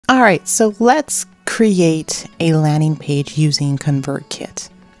All right, so let's create a landing page using Convertkit.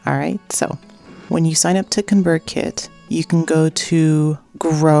 All right, so when you sign up to Convertkit, you can go to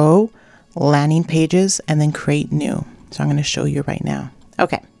Grow, Landing Pages, and then Create New. So I'm going to show you right now.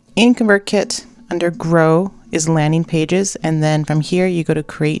 Okay, in Convertkit, under Grow is Landing Pages, and then from here you go to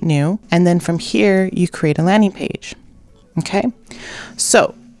Create New, and then from here you create a landing page. Okay,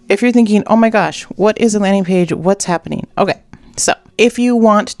 so if you're thinking, oh my gosh, what is a landing page? What's happening? Okay, so if you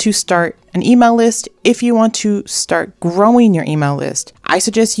want to start an email list, if you want to start growing your email list, I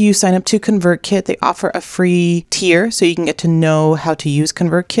suggest you sign up to Convertkit. They offer a free tier so you can get to know how to use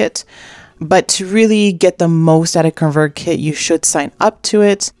Convertkit. But to really get the most out of Convertkit, you should sign up to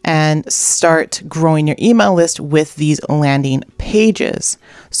it and start growing your email list with these landing pages.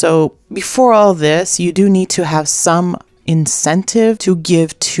 So before all this, you do need to have some incentive to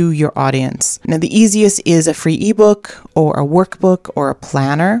give to your audience. Now, the easiest is a free ebook or a workbook or a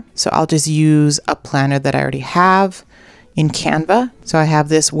planner. So I'll just use a planner that I already have in Canva. So I have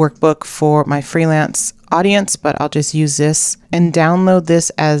this workbook for my freelance audience, but I'll just use this and download this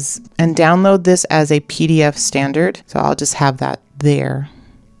as a PDF standard. So I'll just have that there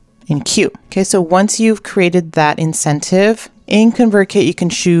in queue. Okay, so once you've created that incentive, in Convertkit, you can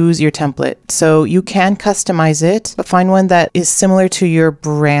choose your template. So you can customize it, but find one that is similar to your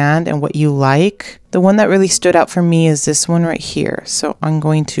brand and what you like. The one that really stood out for me is this one right here. So I'm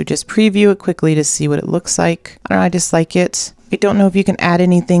going to just preview it quickly to see what it looks like. I don't know, I just like it. I don't know if you can add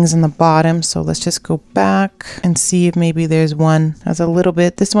any things in the bottom, so let's just go back and see if maybe there's one that's a little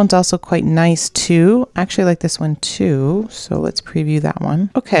bit. This one's also quite nice too. I actually like this one too, so let's preview that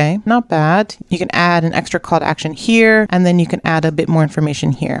one. Okay, not bad. You can add an extra call to action here, and then you can add a bit more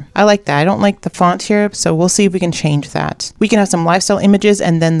information here. I like that. I don't like the font here, so we'll see if we can change that. We can have some lifestyle images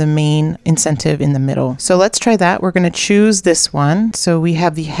and then the main incentive in the middle. So let's try that. We're going to choose this one. So we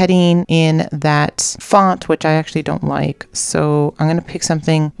have the heading in that font, which I actually don't like. So I'm going to pick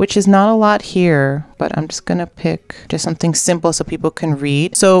something which is not a lot here, but I'm just going to pick just something simple so people can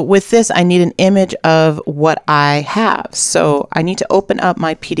read. So with this, I need an image of what I have. So I need to open up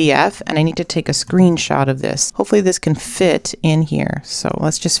my PDF and I need to take a screenshot of this. Hopefully this can fit in here. So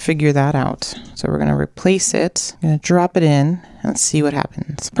let's just figure that out. So we're going to replace it. I'm going to drop it in. Let's see what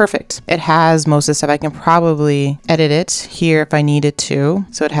happens. Perfect. It has most of the stuff. I can probably edit it here if I needed to.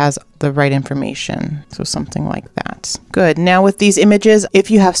 So it has the right information. So something like that. Good. Now with these images, if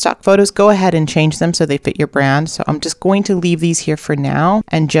you have stock photos, go ahead and change them so they fit your brand. So I'm just going to leave these here for now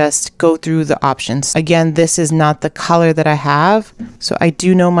and just go through the options. Again, this is not the color that I have. So I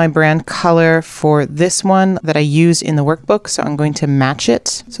do know my brand color for this one that I used in the workbook. So I'm going to match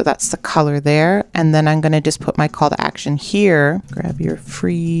it. So that's the color there. And then I'm going to just put my call to action here. Grab your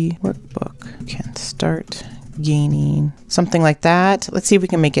free workbook. You can start gaining, something like that. Let's see if we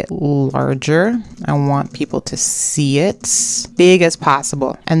can make it larger. I want people to see it big as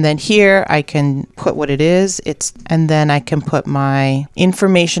possible. And then here I can put what it is. And then I can put my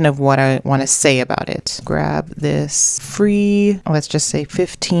information of what I want to say about it. Grab this free, let's just say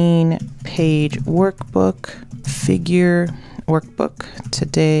 15-page workbook, figure workbook.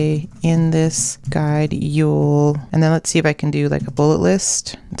 Today in this guide you'll, and then let's see if I can do like a bullet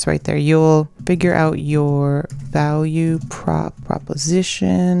list. It's right there. You'll figure out your value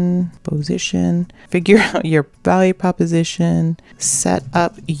proposition, figure out your value proposition, set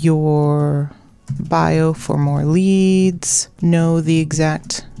up your bio for more leads, know the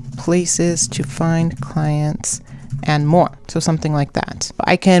exact places to find clients, and more. So something like that.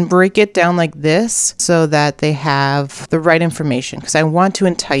 I can break it down like this so that they have the right information because I want to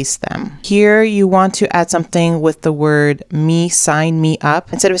entice them. Here you want to add something with the word me, sign me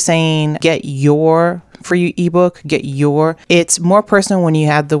up. Instead of saying get your free ebook, it's more personal when you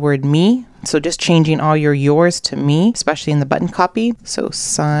add the word me. So just changing all your yours to me, especially in the button copy. So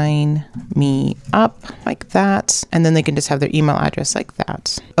sign me up like that. And then they can just have their email address like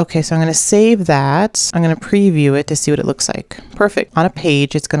that. Okay, so I'm going to save that. I'm going to preview it to see what it looks like. Perfect. On a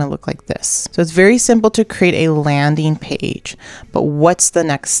page, it's going to look like this. So it's very simple to create a landing page. But what's the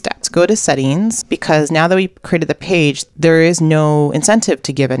next step? Let's go to settings, because now that we've created the page, there is no incentive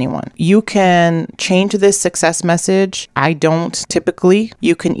to give anyone. You can change this success message. I don't typically.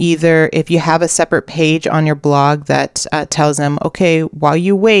 You can either, if you have a separate page on your blog that tells them, okay, while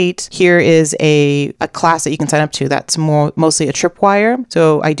you wait, here is a class that you can sign up to. That's mostly a tripwire.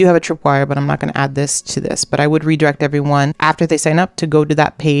 So I do have a tripwire, but I'm not going to add this to this. But I would redirect everyone after they sign up to go to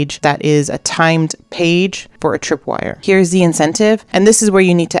that page that is a timed page for a tripwire. Here's the incentive, and this is where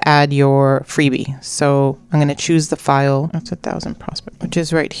you need to add your freebie. So I'm going to choose the file. That's 1,000 prospect, which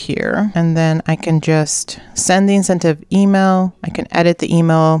is right here. And then I can just send the incentive email. I can edit the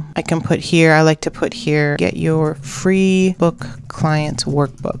email. I can put here, I like to put here, get your free book client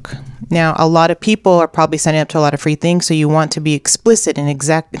workbook. Now, a lot of people are probably signing up to a lot of free things, so you want to be explicit and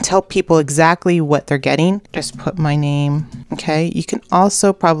tell people exactly what they're getting. Just put my name, okay? You can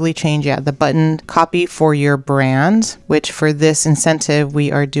also probably change, the button copy for your brand, which for this incentive,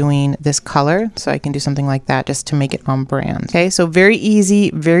 we are doing this color. So I can do something like that just to make it on brand. Okay, so very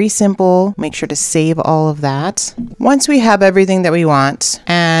easy, very simple. Make sure to save all of that. Once we have everything that we want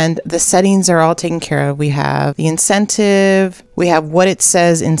and the settings are all taken care of, we have the incentive, we have what it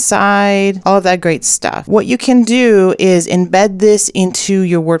says inside, all of that great stuff. What you can do is embed this into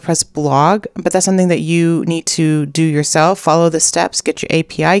your WordPress blog, but that's something that you need to do yourself. Follow the steps, get your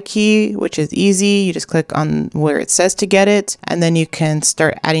API key, which is easy. You just click on where it says to get it, and then you can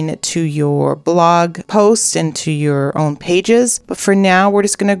start adding it to your blog posts and to your own pages. But for now, we're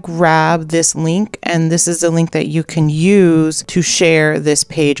just gonna grab this link, and this is the link that you can use to share this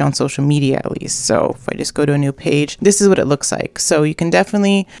page on social media at least. So if I just go to a new page, this is what it looks like. So you can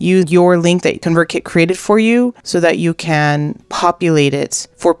definitely use your link that Convertkit created for you so that you can populate it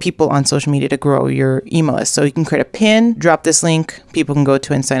for people on social media to grow your email list. So you can create a pin, drop this link, people can go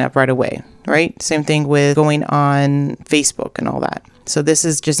to and sign up right away, right? Same thing with going on Facebook and all that. So this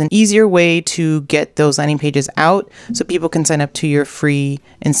is just an easier way to get those landing pages out so people can sign up to your free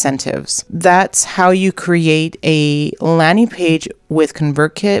incentives. That's how you create a landing page with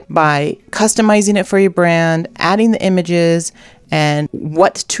Convertkit, by customizing it for your brand, adding the images and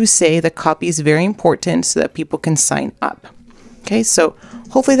what to say. The copy is very important so that people can sign up. Okay, so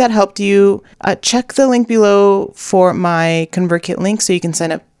hopefully that helped you. Check the link below for my Convertkit link so you can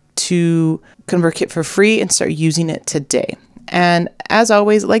sign up to Convertkit for free and start using it today. And as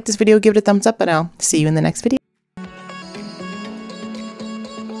always, like this video, give it a thumbs up, and I'll see you in the next video.